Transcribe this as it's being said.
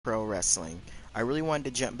Pro Wrestling. I really wanted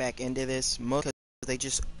to jump back into this, mostly because they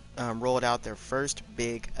just rolled out their first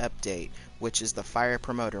big update, which is the Fire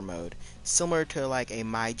Promoter mode. Similar to like a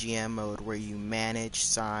MyGM mode where you manage,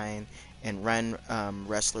 sign, and run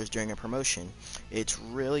wrestlers during a promotion. It's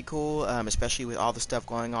really cool, especially with all the stuff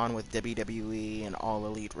going on with WWE and All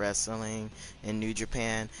Elite Wrestling and New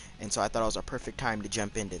Japan, and so I thought it was a perfect time to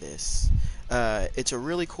jump into this. It's a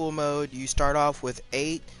really cool mode. You start off with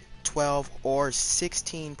 8, 12, or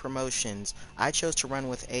 16 promotions. I chose to run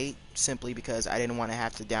with 8 simply because I didn't want to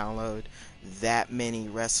have to download that many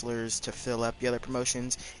wrestlers to fill up the other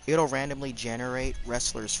promotions. It'll randomly generate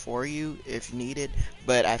wrestlers for you if needed,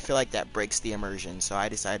 but I feel like that breaks the immersion, so I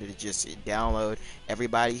decided to just download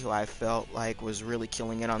everybody who I felt like was really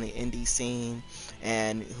killing it on the indie scene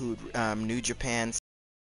and who New Japan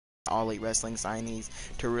All Elite Wrestling signees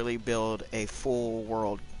to really build a full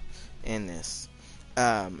world in this.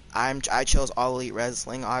 I chose All Elite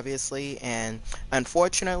Wrestling, obviously, and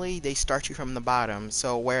unfortunately, they start you from the bottom.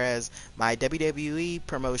 So whereas my WWE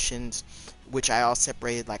promotions, which I all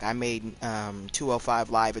separated, like I made 205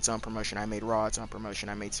 Live its own promotion, I made Raw its own promotion,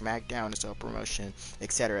 I made SmackDown its own promotion,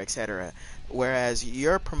 etc., etc. Whereas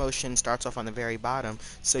your promotion starts off on the very bottom,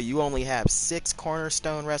 so you only have 6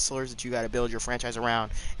 cornerstone wrestlers that you got to build your franchise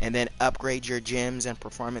around, and then upgrade your gyms and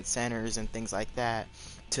performance centers and things like that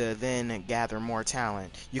to then gather more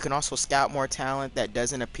talent. You can also scout more talent that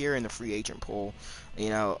doesn't appear in the free agent pool,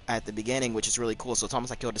 at the beginning, which is really cool. So it's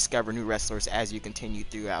almost like you'll discover new wrestlers as you continue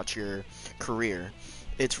throughout your career.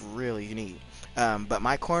 It's really neat. But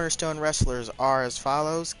my cornerstone wrestlers are as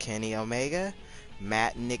follows: Kenny Omega,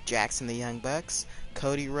 Matt and Nick Jackson, the Young Bucks,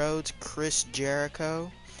 Cody Rhodes, Chris Jericho,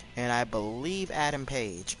 and I believe Adam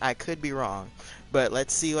Page. I could be wrong, but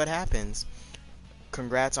let's see what happens.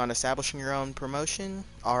 Congrats on establishing your own promotion.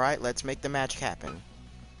 Alright, let's make the magic happen.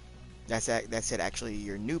 That's it, actually,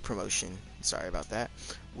 your new promotion. Sorry about that.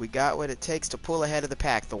 We got what it takes to pull ahead of the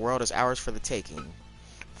pack. The world is ours for the taking.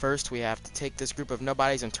 First, we have to take this group of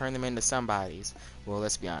nobodies and turn them into somebodies. Well,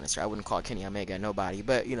 let's be honest. I wouldn't call Kenny Omega a nobody,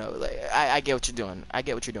 but, I get what you're doing. I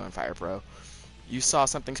get what you're doing, Fire Pro. You saw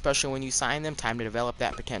something special when you signed them. Time to develop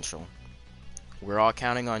that potential. We're all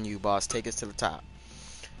counting on you, boss. Take us to the top.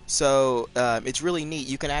 So it's really neat.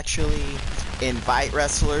 You can actually invite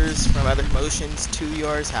wrestlers from other promotions to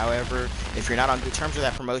yours. However, if you're not on good terms with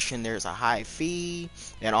that promotion, there's a high fee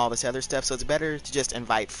and all this other stuff. So it's better to just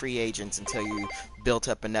invite free agents until you built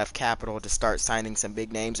up enough capital to start signing some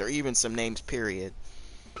big names or even some names, period.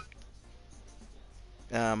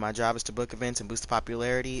 My job is to book events and boost the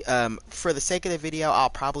popularity. For the sake of the video, I'll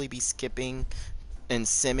probably be skipping and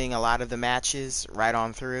simming a lot of the matches right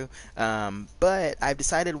on through, but I've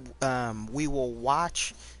decided we will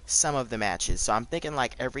watch some of the matches. So I'm thinking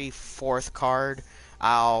like every 4th card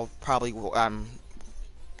I'll probably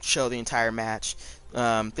show the entire match.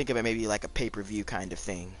 Think of it maybe like a pay-per-view kind of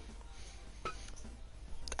thing.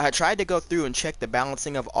 I tried to go through and check the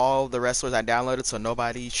balancing of all the wrestlers I downloaded, so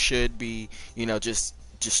nobody should be, just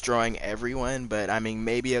destroying everyone, but I mean,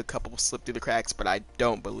 maybe a couple slipped through the cracks, but I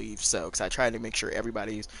don't believe so, because I tried to make sure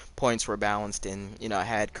everybody's points were balanced and,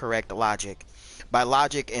 had correct logic. By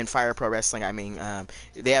logic in Fire Pro Wrestling, I mean,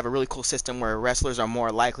 they have a really cool system where wrestlers are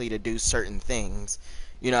more likely to do certain things.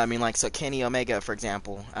 Like, so Kenny Omega, for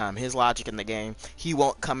example, his logic in the game, he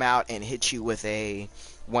won't come out and hit you with a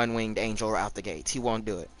one-winged angel out the gates. He won't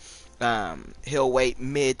do it. He'll wait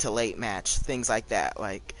mid to late match, things like that.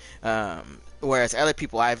 Like, whereas other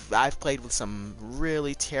people, I've played with some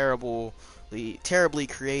really terribly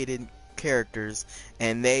created characters,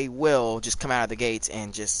 and they will just come out of the gates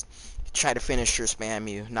and just try to finish or spam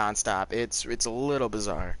you nonstop. It's a little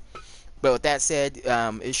bizarre. But with that said,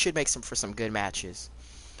 it should make for some good matches.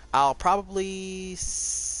 I'll probably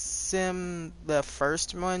sim the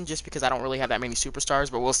first one just because I don't really have that many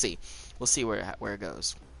superstars, but we'll see. We'll see where it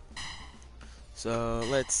goes. So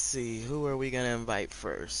let's see, who are we gonna invite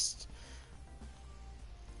first?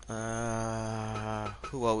 Who's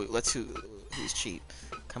cheap?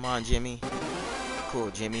 Come on, Jimmy.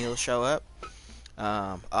 Cool, Jimmy will show up.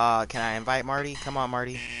 Can I invite Marty? Come on,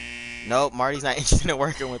 Marty. Nope, Marty's not interested in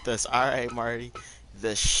working with us. Alright, Marty.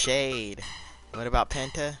 The Shade. What about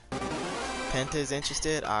Penta? Penta's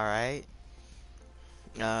interested? Alright.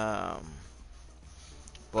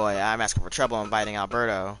 Boy, I'm asking for trouble inviting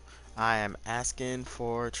Alberto. I am asking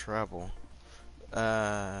for trouble.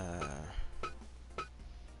 Let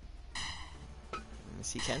me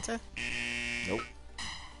see, Kenta? Nope.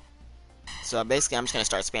 So basically, I'm just gonna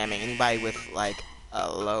start spamming anybody with like a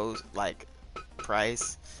low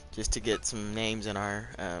price, just to get some names in our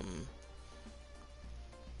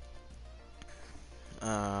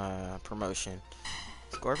promotion.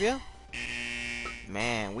 So Scorpio?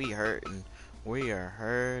 Man, we hurting. We are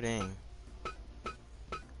hurting.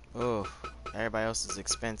 Oh, everybody else is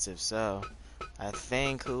expensive, so I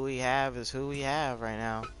think who we have is who we have right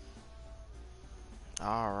now.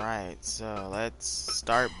 Alright, so let's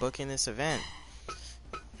start booking this event.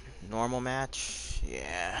 Normal match?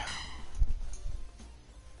 Yeah.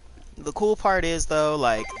 The cool part is, though,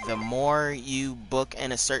 like, the more you book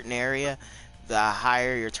in a certain area, the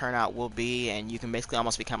higher your turnout will be, and you can basically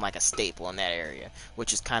almost become like a staple in that area,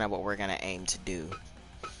 which is kind of what we're going to aim to do.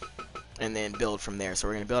 And then build from there. So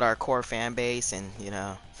we're going to build our core fan base and, you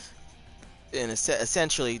know, and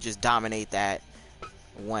essentially just dominate that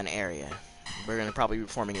one area. We're going to probably be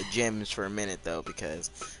forming a gyms for a minute, though, because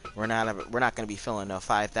we're not going to be filling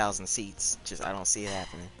 5,000 seats. Just, I don't see it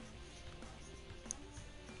happening.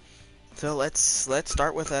 So let's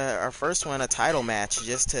start with our first one, a title match,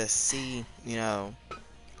 just to see, you know,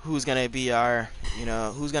 who's gonna be our, you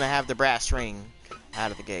know, who's gonna have the brass ring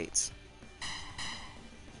out of the gates.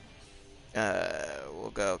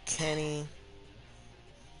 We'll go Kenny.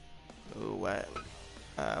 Ooh, what?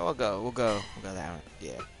 We'll go that one.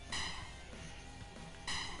 Yeah.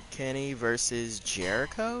 Kenny versus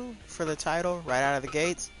Jericho for the title right out of the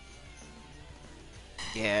gates.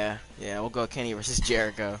 Yeah, we'll go Kenny versus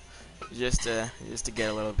Jericho. Just to get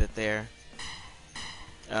a little bit there.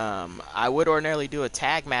 I would ordinarily do a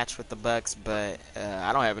tag match with the Bucks, but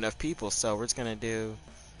I don't have enough people, so we're just gonna do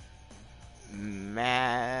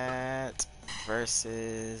Matt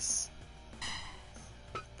versus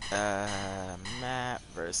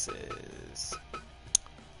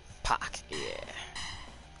Pac. Yeah,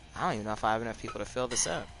 I don't even know if I have enough people to fill this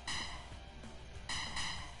up.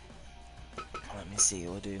 Let me see.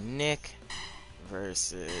 We'll do Nick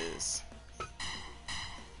versus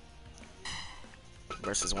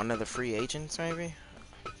one of the free agents, maybe.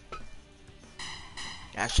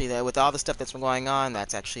 Actually, with all the stuff that's been going on,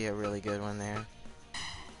 that's actually a really good one there.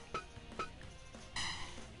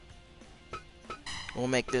 We'll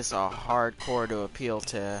make this a hardcore to appeal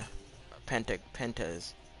to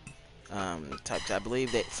Pentas types. I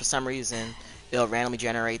believe that for some reason it'll randomly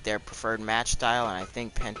generate their preferred match style, and I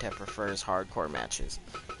think Penta prefers hardcore matches.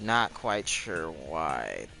 Not quite sure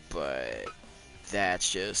why, but that's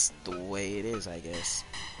just the way it is, I guess.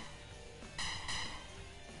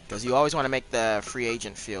 Because you always want to make the free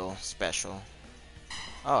agent feel special.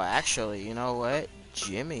 Oh, actually, you know what?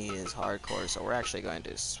 Jimmy is hardcore, so we're actually going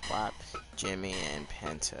to swap Jimmy and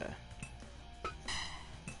Penta.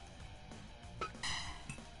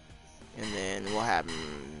 And then we'll have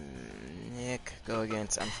Nick go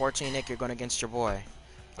against... Unfortunately, Nick, you're going against your boy.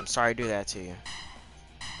 I'm sorry to do that to you.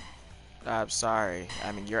 I'm sorry.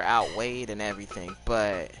 I mean, you're outweighed and everything,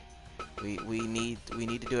 but we need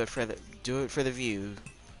to do it for the view.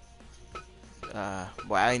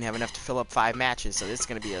 Boy, I didn't have enough to fill up 5 matches, so this is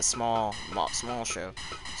going to be a small show.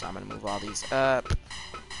 So I'm going to move all these up.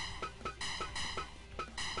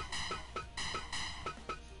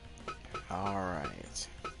 Alright.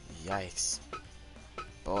 Yikes.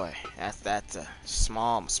 Boy, that's a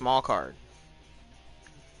small card.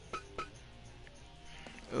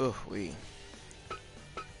 Ooh, let me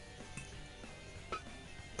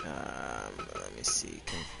see,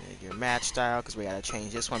 configure match style, because we gotta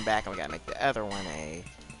change this one back, and we gotta make the other one a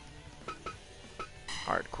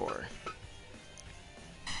hardcore.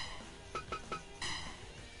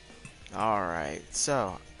 Alright,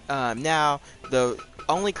 so, now, the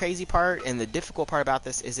only crazy part and the difficult part about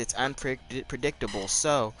this is it's unpredictable,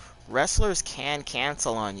 so wrestlers can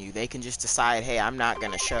cancel on you. They can just decide, hey, I'm not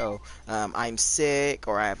going to show. I'm sick,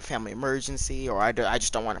 or I have a family emergency, or I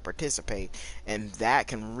just don't want to participate. And that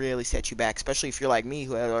can really set you back, especially if you're like me,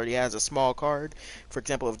 who already has a small card. For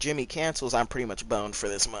example, if Jimmy cancels, I'm pretty much boned for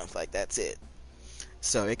this month. Like, that's it.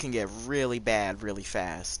 So it can get really bad really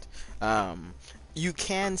fast. You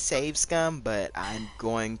can save scum, but I'm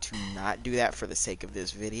going to not do that for the sake of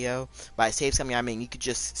this video. By save scum, I mean you could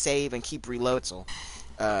just save and keep reloading.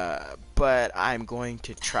 But I'm going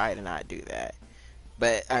to try to not do that.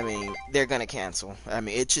 But, I mean, they're going to cancel. I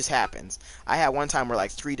mean, it just happens. I had one time where,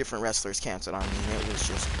 like, 3 different wrestlers canceled on me, and it was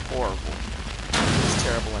just horrible. It was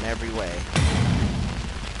terrible in every way.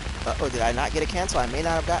 Uh-oh, did I not get a cancel? I may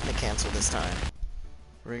not have gotten a cancel this time.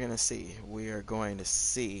 We're going to see. We are going to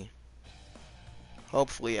see.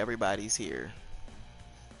 Hopefully everybody's here.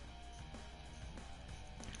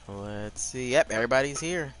 Let's see. Yep, everybody's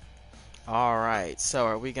here. Alright, so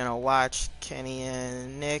are we gonna watch Kenny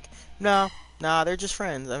and Nick? No, they're just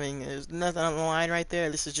friends. I mean, there's nothing on the line right there.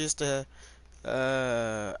 This is just a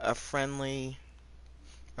friendly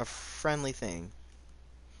thing.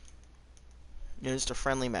 You know, just a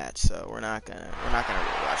friendly match, so we're not gonna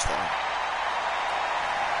really watch that.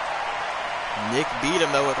 Nick beat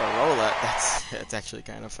him though with a roll up. That's actually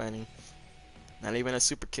kind of funny. Not even a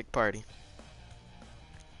super kick party.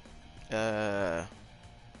 Let's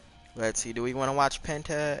see. Do we want to watch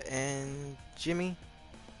Penta and Jimmy?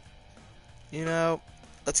 You know,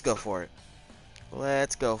 let's go for it.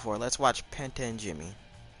 Let's go for it. Let's watch Penta and Jimmy.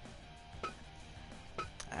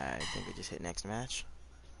 I think we just hit next match.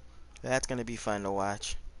 That's gonna be fun to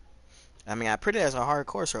watch. I mean, I put it as a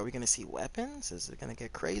hardcore, so are we gonna see weapons? Is it gonna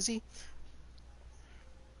get crazy?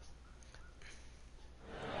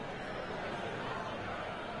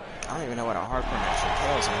 I don't even know what a hardcore match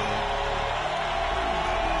entails anymore.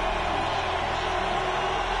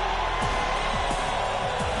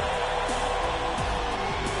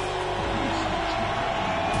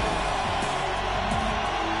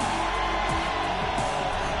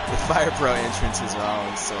 The Fire Pro entrances are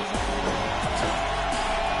always so funny.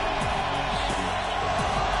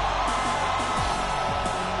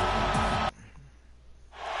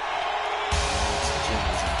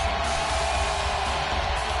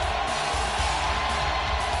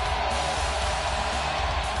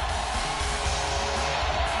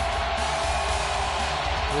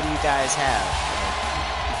 What do you guys have?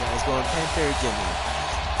 You guys going Penta or Jimmy?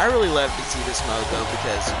 I really love to see this mode though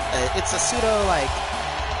because it's a pseudo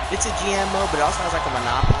it's a GM mode, but it also has like a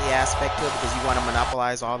monopoly aspect to it because you want to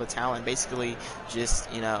monopolize all the talent, basically just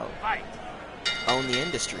own the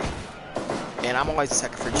industry. And I'm always a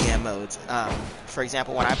sucker for GM modes. For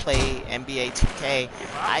example, when I play NBA 2K,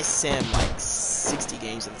 I sim like 60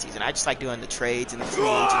 games of the season. I just like doing the trades and the free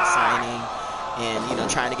agent signing. And,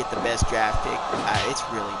 trying to get the best draft pick, it's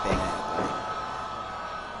really bad.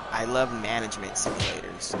 I love management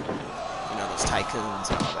simulators. Those tycoons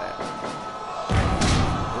and all that.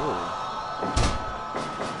 Ooh.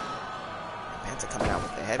 Penta coming out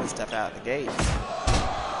with the heavy stuff out of the gates.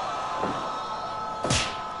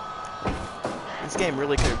 This game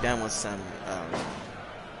really could have done with some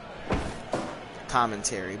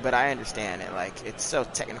commentary, but I understand it. Like, it's so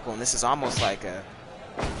technical, and this is almost like a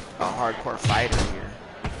hardcore fighter here.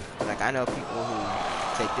 Like, I know people who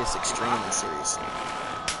take this extremely seriously.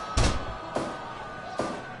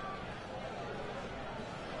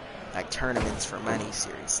 Like tournaments for money,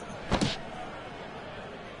 seriously.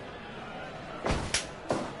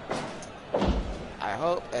 I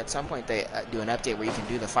hope at some point they do an update where you can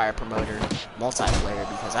do the Fire Promoter multiplayer,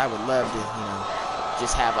 because I would love to,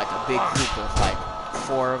 just have like a big group of like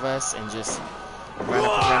 4 of us and just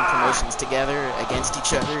run promotions together against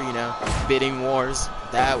each other, bidding wars.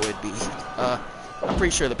 That would be, I'm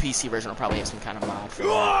pretty sure the PC version will probably have some kind of mod for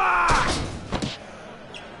that.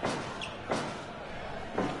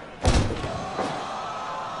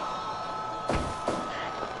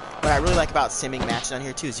 What I really like about simming matches on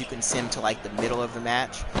here too is you can sim to like the middle of the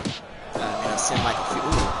match. Sim like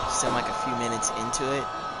a few minutes into it.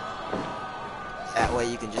 That way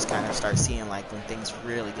you can just kind of start seeing like when things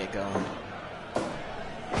really get going.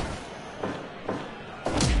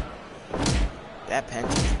 That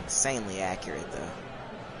Penta is insanely accurate, though.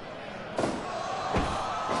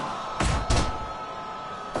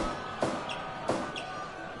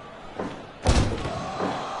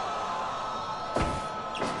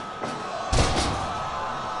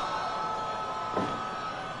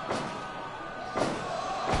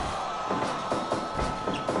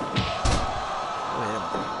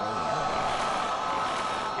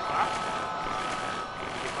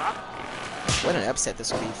 What an upset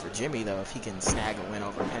this would be for Jimmy, though, if he can snag a win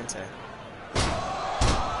over Penta.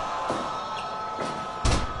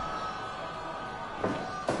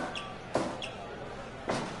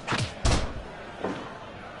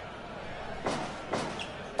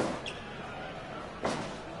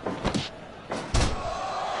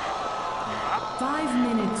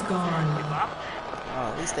 Gone.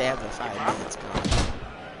 Oh, at least they have the 5 minutes gone.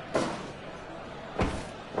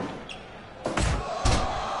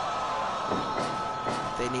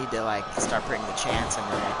 They need to like start putting the chance in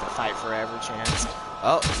there, like the fight forever chance.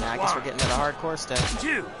 Oh, now I guess we're getting to the hardcore stuff.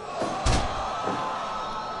 2.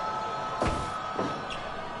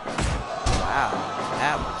 Wow,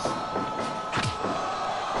 that was.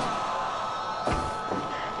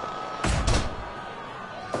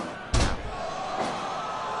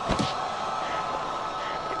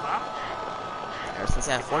 Ever since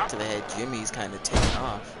that fork to the head, Jimmy's kind of taken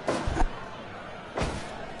off.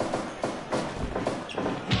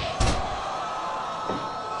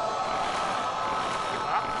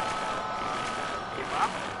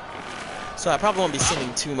 So I probably won't be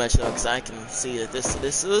sending too much though, because I can see that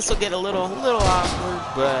this will get a little awkward,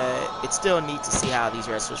 but it's still neat to see how these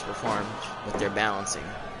wrestlers perform with their balancing.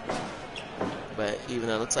 But even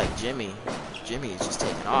though it looks like Jimmy is just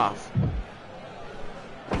taking off.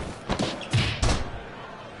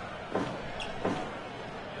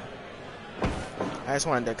 I just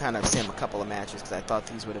wanted to kind of sim a couple of matches because I thought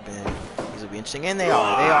these would be interesting, and they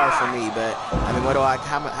are for me. But I mean, how do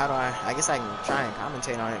I guess I can try and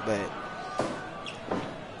commentate on it, but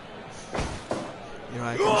you know,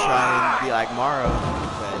 I can try and be like Morrow,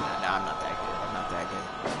 but no, I'm not that good. I'm not that good.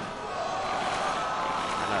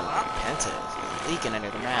 I know Penta is leaking under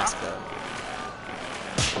the mask though.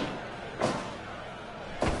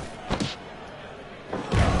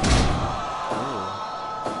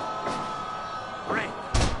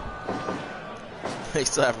 They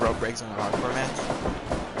still have rope breaks on a hardcore match.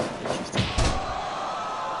 Interesting.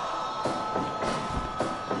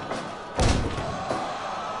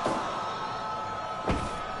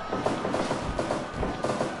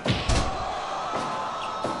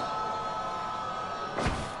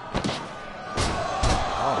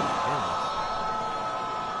 Oh my goodness.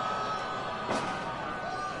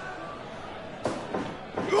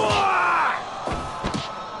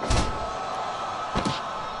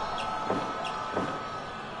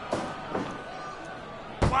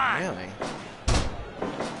 Really?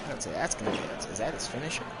 I'd say that's gonna be it. Is that his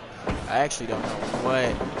finisher? I actually don't know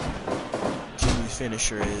what Jimmy's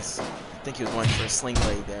finisher is. I think he was going for a sling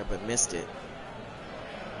blade there, but missed it.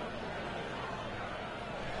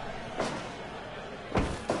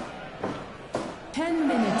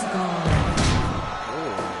 Minutes gone.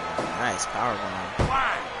 Ooh, nice power bomb.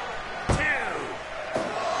 1, 2.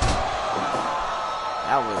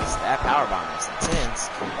 That power bomb is intense.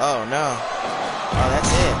 Oh no. Oh,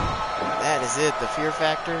 that's it. That is it. The fear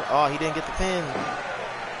factor. Oh, he didn't get the pin.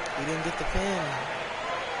 He didn't get the pin.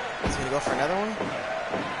 He's gonna go for another one.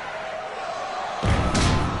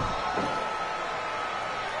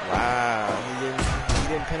 Wow, he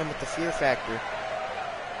didn't pin him with the fear factor.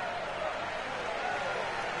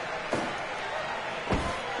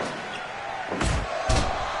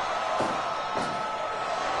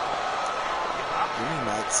 Jimmy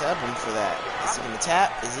might sub him for that. Is he gonna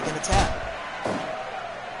tap? Is he gonna tap?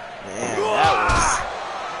 Man,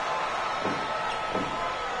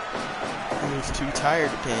 he was too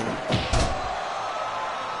tired to pin.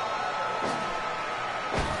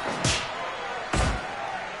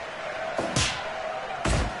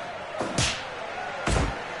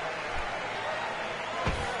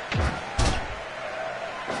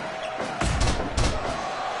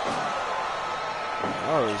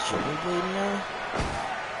 Oh, is Jimmy bleeding now?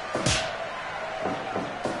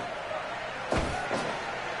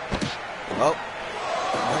 Oh,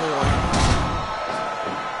 another one.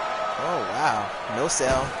 Oh, wow. No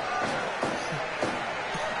sell.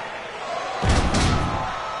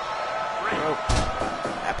 Rope.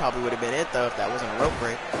 That probably would have been it, though, if that wasn't a rope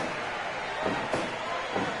break.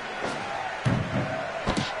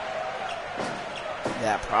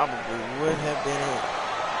 That probably would have been it.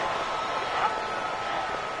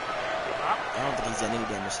 I don't think he's done any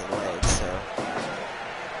damage to the legs, so.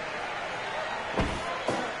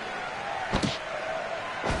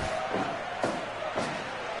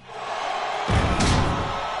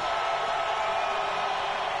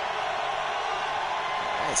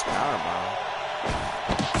 Nice power bomb.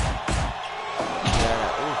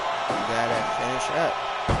 You gotta finish up.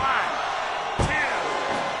 1, 2.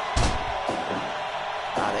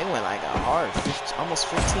 Wow, they went like a hard almost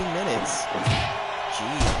 15 minutes.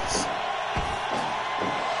 Jeez.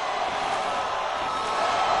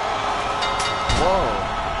 Whoa.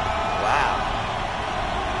 Wow.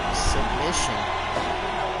 Submission.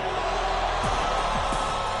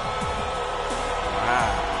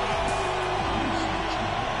 Wow.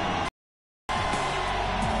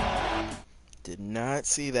 Did not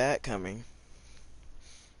see that coming.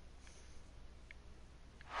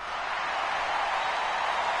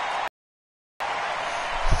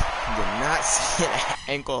 Did not see an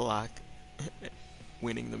ankle lock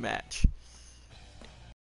winning the match.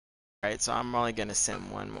 Alright, so I'm only gonna send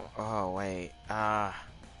one more. Oh, wait. I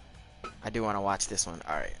do want to watch this one.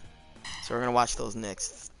 Alright. So we're gonna watch those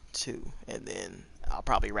next two, and then I'll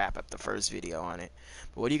probably wrap up the first video on it.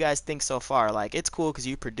 But what do you guys think so far? Like, it's cool because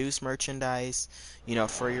you produce merchandise, you know,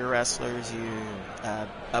 for your wrestlers. You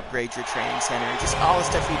upgrade your training center. Just all the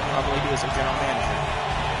stuff you normally do as a general manager.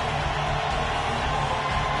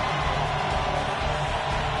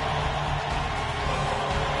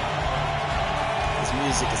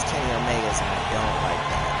 Music is Kenny Omega's, and I don't like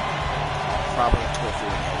that. Probably have to go through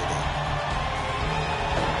and edit it.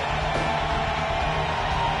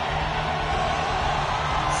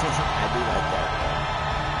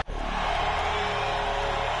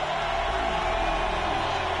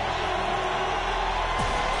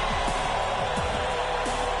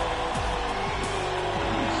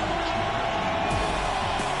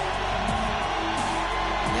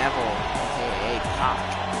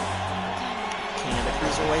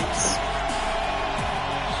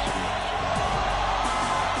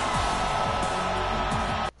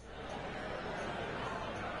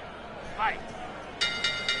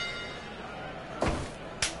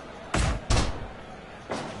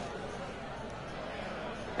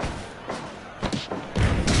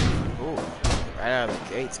 out of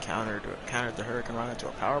the gates countered the Hurricane Run into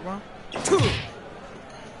a powerbomb.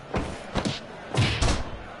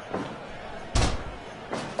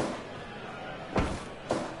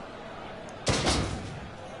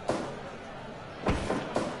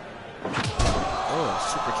 Oh,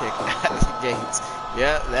 super kick out of the gates.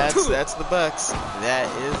 Yeah, that's the Bucks. That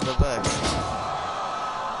is the Bucks.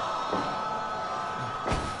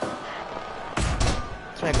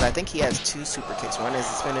 Because I think he has two super kicks. One is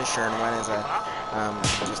his finisher, and one is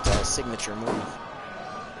just a signature move.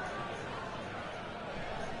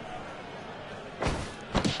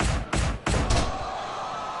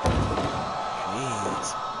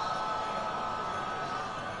 Jeez.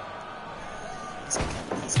 He's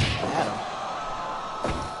coming at him.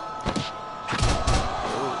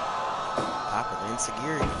 Ooh. Pop with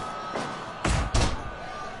insecurity.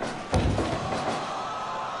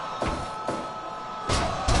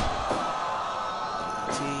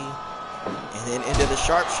 And then into the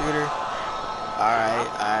sharpshooter.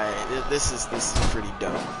 Alright. This is pretty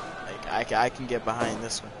dope. Like I can get behind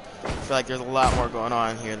this one. I feel like there's a lot more going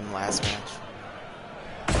on here than the last match.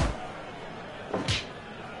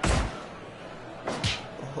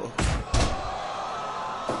 Oh.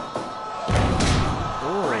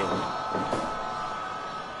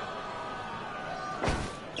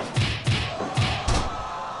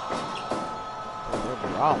 Oh, they're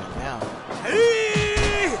brawling now.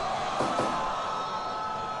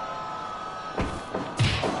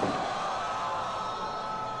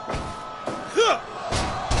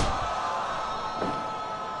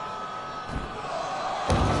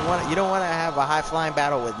 You don't want to have a high-flying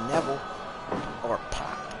battle with Neville, or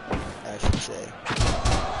Pop, I should say.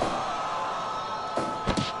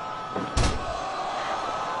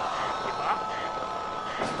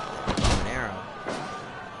 An arrow.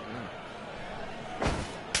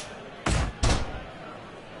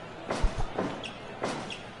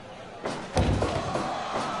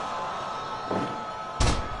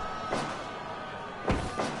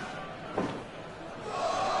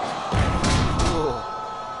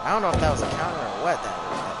 I don't know if that was a counter or what that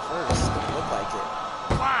was at first. It looked like it.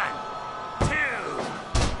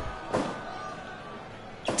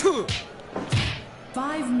 1, 2.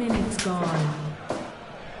 5 minutes gone.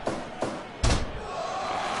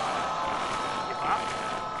 Give up.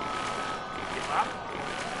 Give up.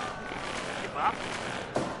 Give up.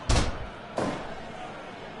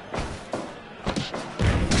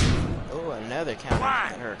 Oh, another counter.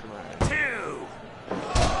 1, 2.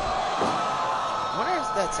 I wonder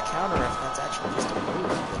if that's a counter or if that's actually just a move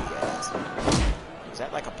that he has. Is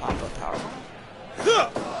that like a pop-up powerbomb?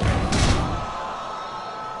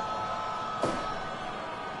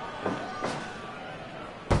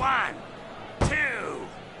 1, 2.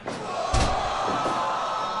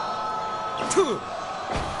 2.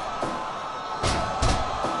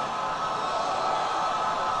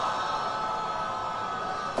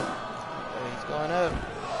 He's going up.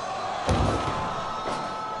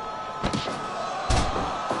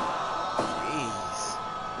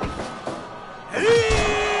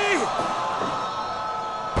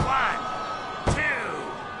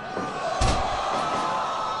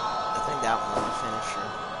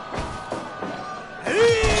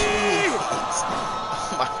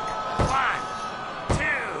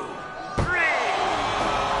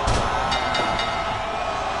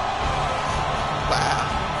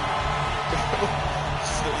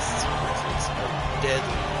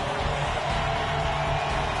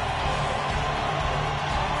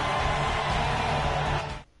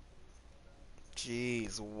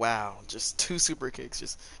 Jeez, wow. Just two super kicks,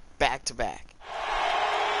 just back to back.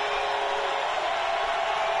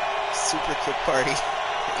 Super kick party.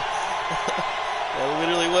 That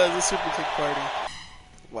literally was a super kick party.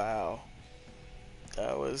 Wow.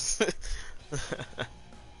 That was...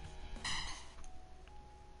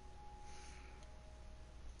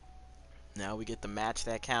 Now we get the match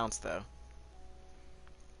that counts, though.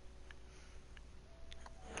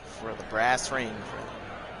 For the brass ring.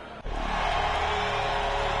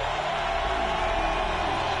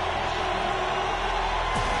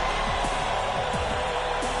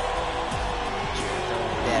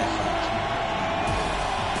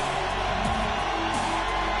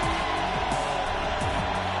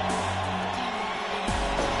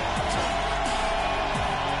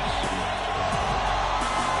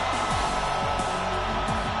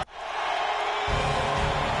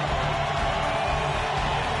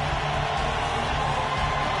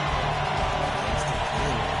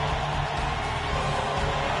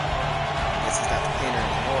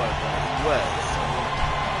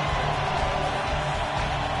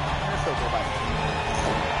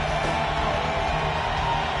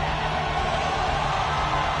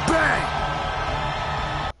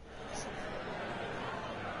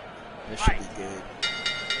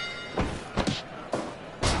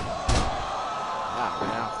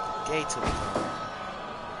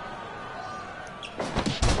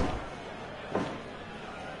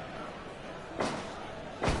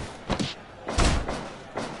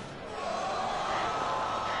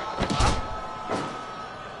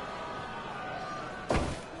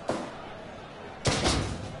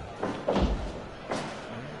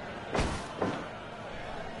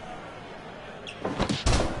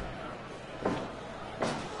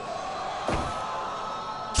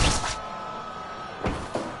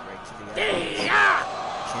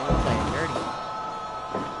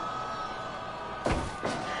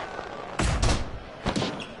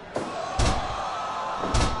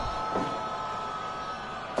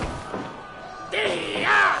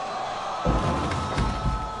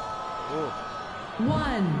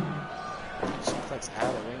 1. Suplex out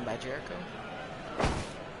of the ring by Jericho.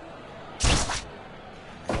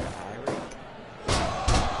 Another eye rake.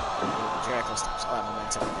 Jericho stops all that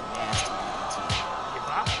momentum with a nasty DDT. Give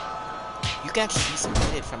up. You can actually be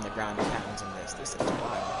submitted from the ground and pounds in this. This is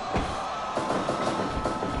wild.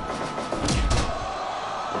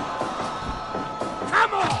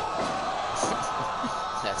 Come on!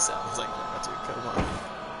 That sounds like Jericho. Come on.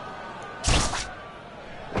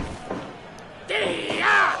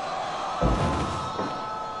 Yeah!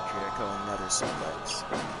 Jericho, another suplex.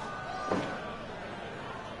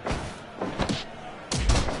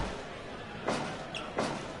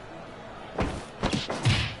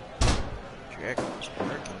 Jericho's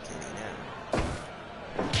working Kenny now.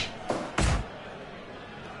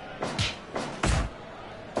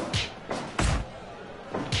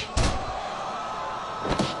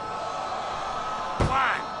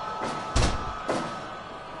 One.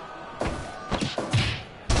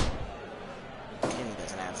 Kenny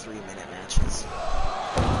doesn't have 3-minute matches.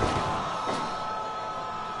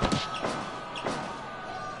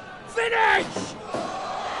 Finish!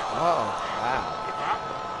 Oh, wow. Give up.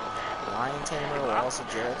 Lion Tamer will also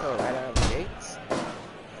Jericho right out of the gates.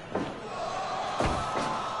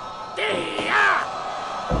 Yeah!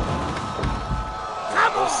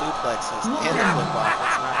 Come Those on! suplexes and the flip off.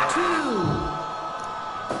 That's not helping.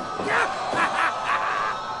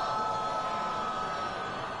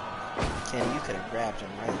 2. Kenny, you could have grabbed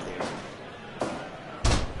him right there.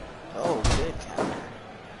 Oh, good counter.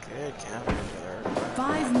 Good counter.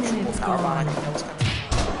 5 minutes Powerbomb, I gone. think that was coming.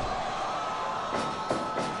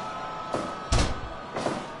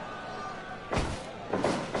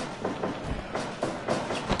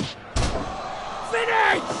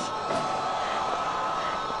 Finish!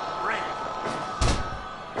 Ring.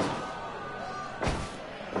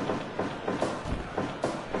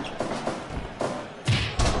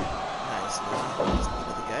 Nice knee. Nice knee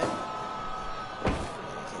to the gut.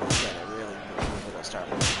 Kenny's got a really good move that'll start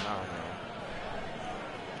moving on now.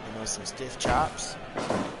 You know, some stiff chops.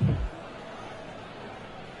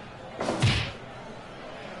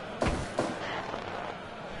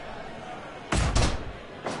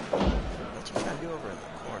 What's he trying to do over in the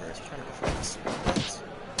corner? Is he trying to go for like a suplex?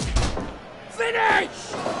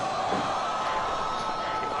 Finish!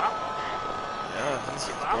 Give up. Yeah, he's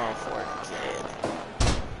just going for it again.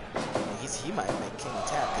 And he might make Kenny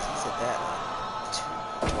tap because he's hit that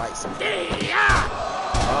like twice. Yeah!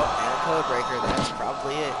 Oh, and a code breaker. That's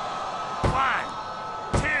probably it. 1,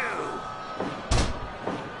 2.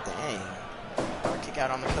 Dang. Or kick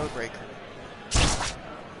out on the code breaker.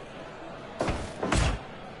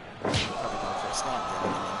 Probably going for a snap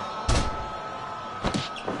there.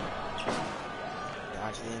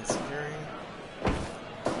 Dodge the insecurity.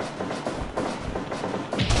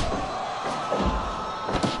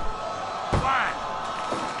 One.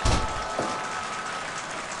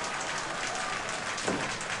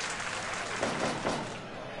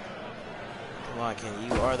 Come on, Kenny.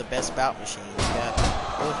 You are the best bout machine. You got.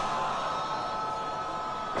 Oh,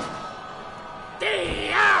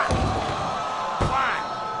 Yeah!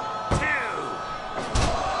 1, 2.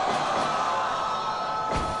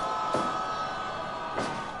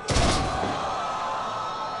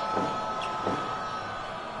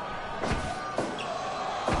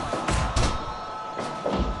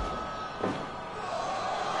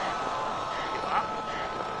 Give up.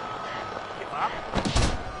 Give up.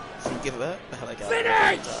 so you give up? I like how Finish!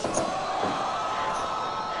 it does.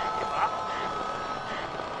 Give up.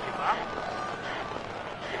 Give up.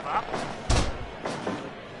 Give up.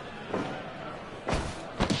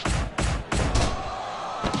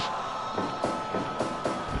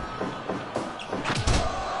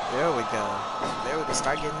 There we go. There we go.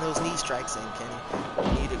 Start getting those knee strikes in, Kenny.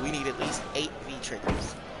 We need at least 8 V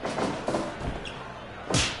triggers.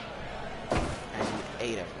 I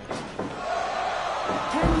need 8 of them.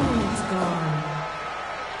 10 minutes gone.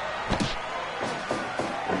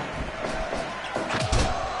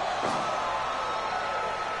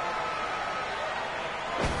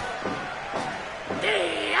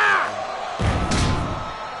 Yeah!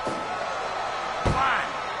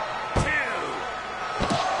 1, 2.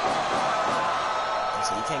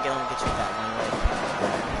 So you can't get him to get you with that one leg.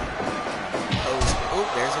 Oh,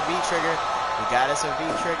 there's a V trigger. We got us a V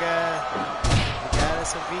trigger. We got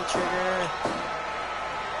us a V trigger.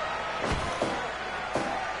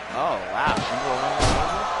 Oh, wow. Number one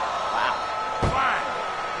major? Wow.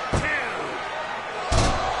 1, 2.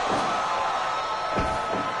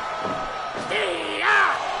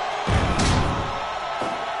 Yeah!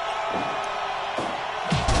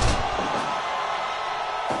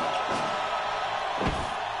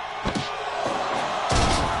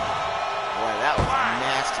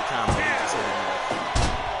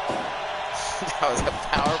 That was a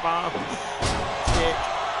power bomb kick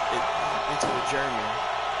into a German.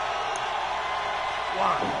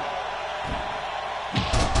 1.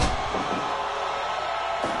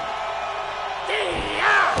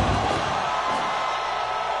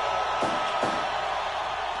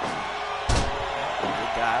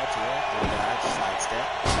 Good dodge, yeah. Good dodge. Sidestep.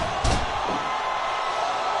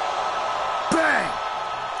 Bang!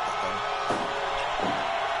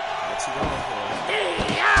 What's he going for?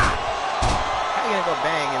 How you gonna go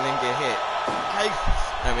bang and then get hit?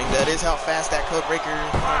 I mean, that is how fast that code breaker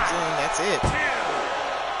comes in. That's it.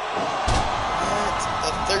 What?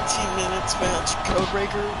 A 13 minutes match code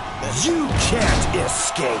breaker? You can't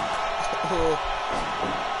escape.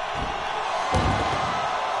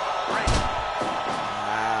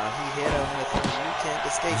 Wow, he hit him with a you can't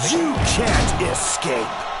escape. You can't escape.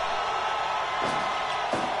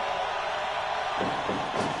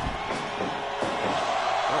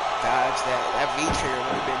 Oh, dodge that. That V trigger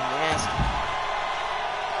would have been nasty.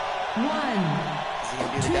 1, Is he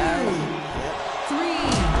gonna do the 2, dive? 3, Yep.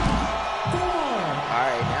 4,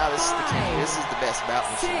 Alright, now this is the king. This is the best bout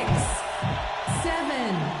 6, machine.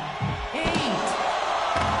 7, 8,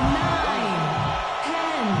 9,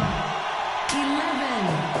 10, 11,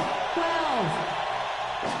 12.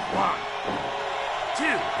 1,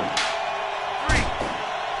 2, 3,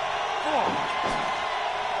 4.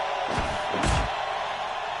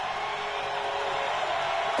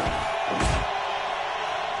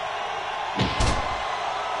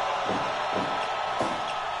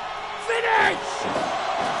 Finish!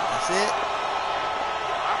 That's it.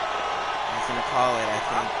 He's gonna call it, I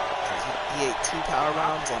think. 'Cause he ate 2 power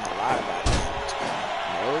bombs and a lot of body damage.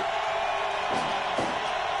 Nope.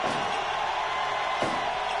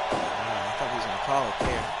 Wow, I thought he was gonna call it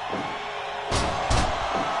there.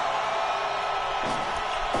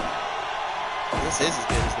 This is as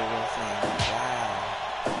good as the real thing. Wow.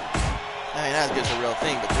 I mean, not as good as the real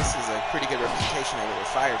thing, but this is a pretty good representation of it with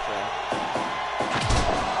Fire Pro.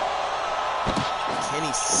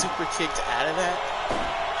 Kenny super kicked out of that.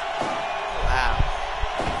 Wow.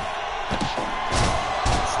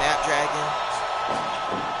 Snapdragon.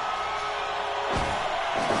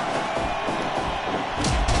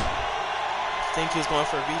 I think he was going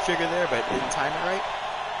for a V-trigger there, but didn't time it right.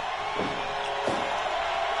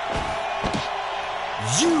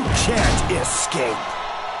 You can't escape.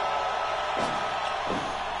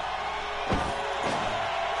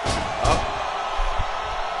 Oh,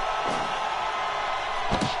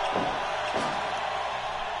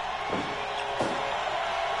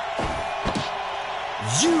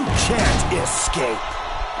 You can't escape.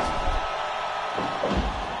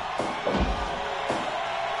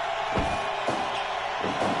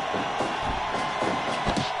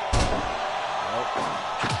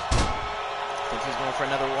 I think he's going for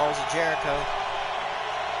another Walls of Jericho.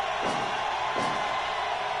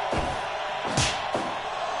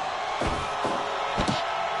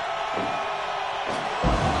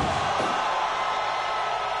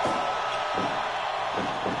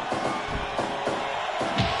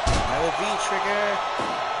 Another V-trigger.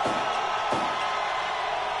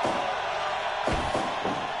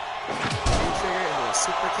 V-trigger into a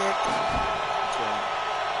super kick.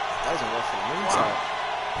 That doesn't work for the moonsault.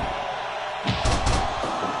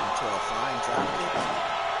 Into a flying drop kick.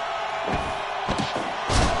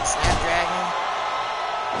 Snapdragon.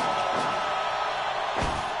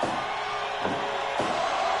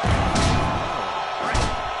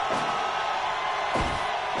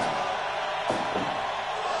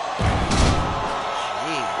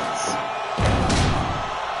 Jeez.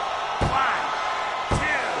 1, 2.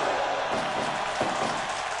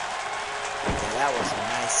 Yeah, that was a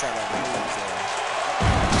nice set of moves there.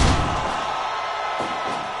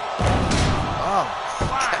 Oh,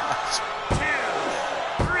 1, gosh. 2,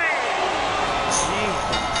 3. Jeez.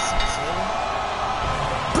 Kenny.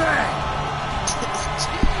 Bang!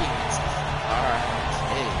 Jeez. Alright,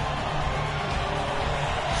 Kenny.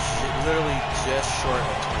 Literally just short of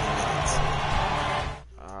 20 minutes.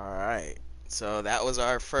 Alright. So that was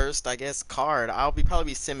our first, I guess, card. I'll probably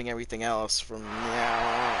be simming everything else from now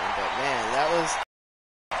on. But man, that was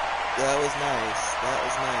nice. That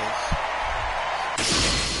was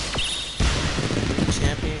nice.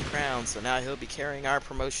 Champion crown. So now he'll be carrying our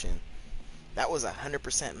promotion. That was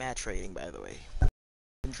 100% match rating, by the way.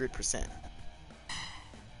 100%.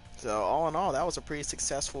 So all in all, that was a pretty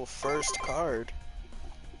successful first card.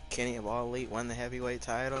 Kenny of All Elite won the heavyweight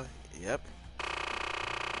title. Yep.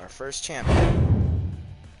 Our first champion.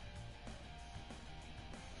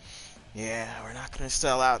 Yeah, we're not going to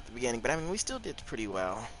sell out at the beginning, but I mean, we still did pretty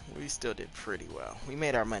well. We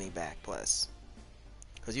made our money back, plus.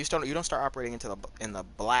 Because you don't start operating into in the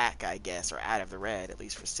black, I guess, or out of the red, at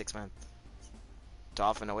least for 6 months.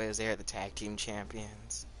 Dolphin away is there, the tag team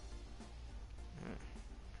champions.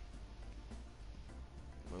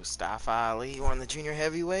 Mustafa Ali won the junior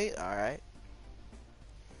heavyweight. All right.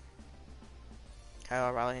 Kyle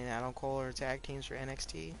O'Reilly and Adam Cole are tag teams for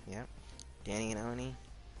NXT. Yep. Danny and Oni.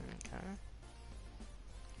 Okay.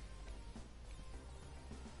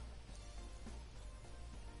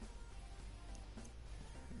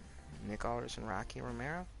 Nick Aldis and Rocky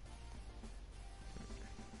Romero.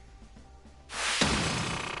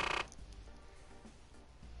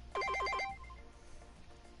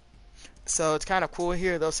 So it's kind of cool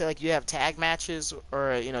here. They'll say like you have tag matches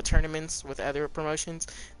or tournaments with other promotions.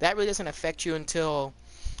 That really doesn't affect you until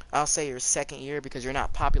I'll say your second year because you're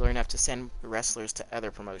not popular enough to send wrestlers to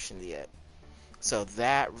other promotions yet. So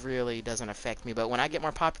that really doesn't affect me. But when I get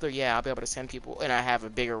more popular, yeah, I'll be able to send people, and I have a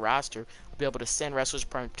bigger roster. I'll be able to send wrestlers to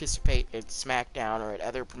participate at SmackDown or at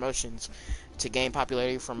other promotions to gain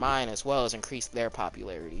popularity for mine as well as increase their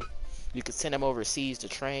popularity. You could send them overseas to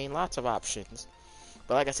train. Lots of options.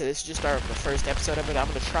 But like I said, this is just the first episode of it. I'm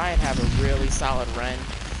going to try and have a really solid run.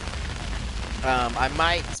 I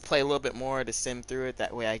might play a little bit more to sim through it.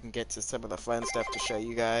 That way I can get to some of the fun stuff to show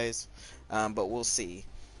you guys. But we'll see.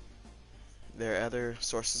 There are other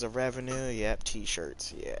sources of revenue. Yep,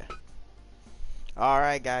 t-shirts. Yeah.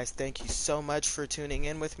 Alright guys, thank you so much for tuning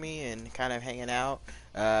in with me and kind of hanging out.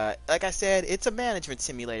 Like I said, it's a management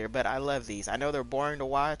simulator, but I love these. I know they're boring to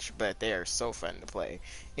watch, but they are so fun to play.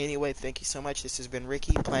 Anyway, thank you so much. This has been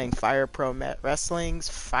Ricky playing Fire Pro Wrestling's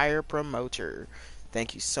Fire Promoter.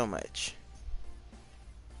 Thank you so much.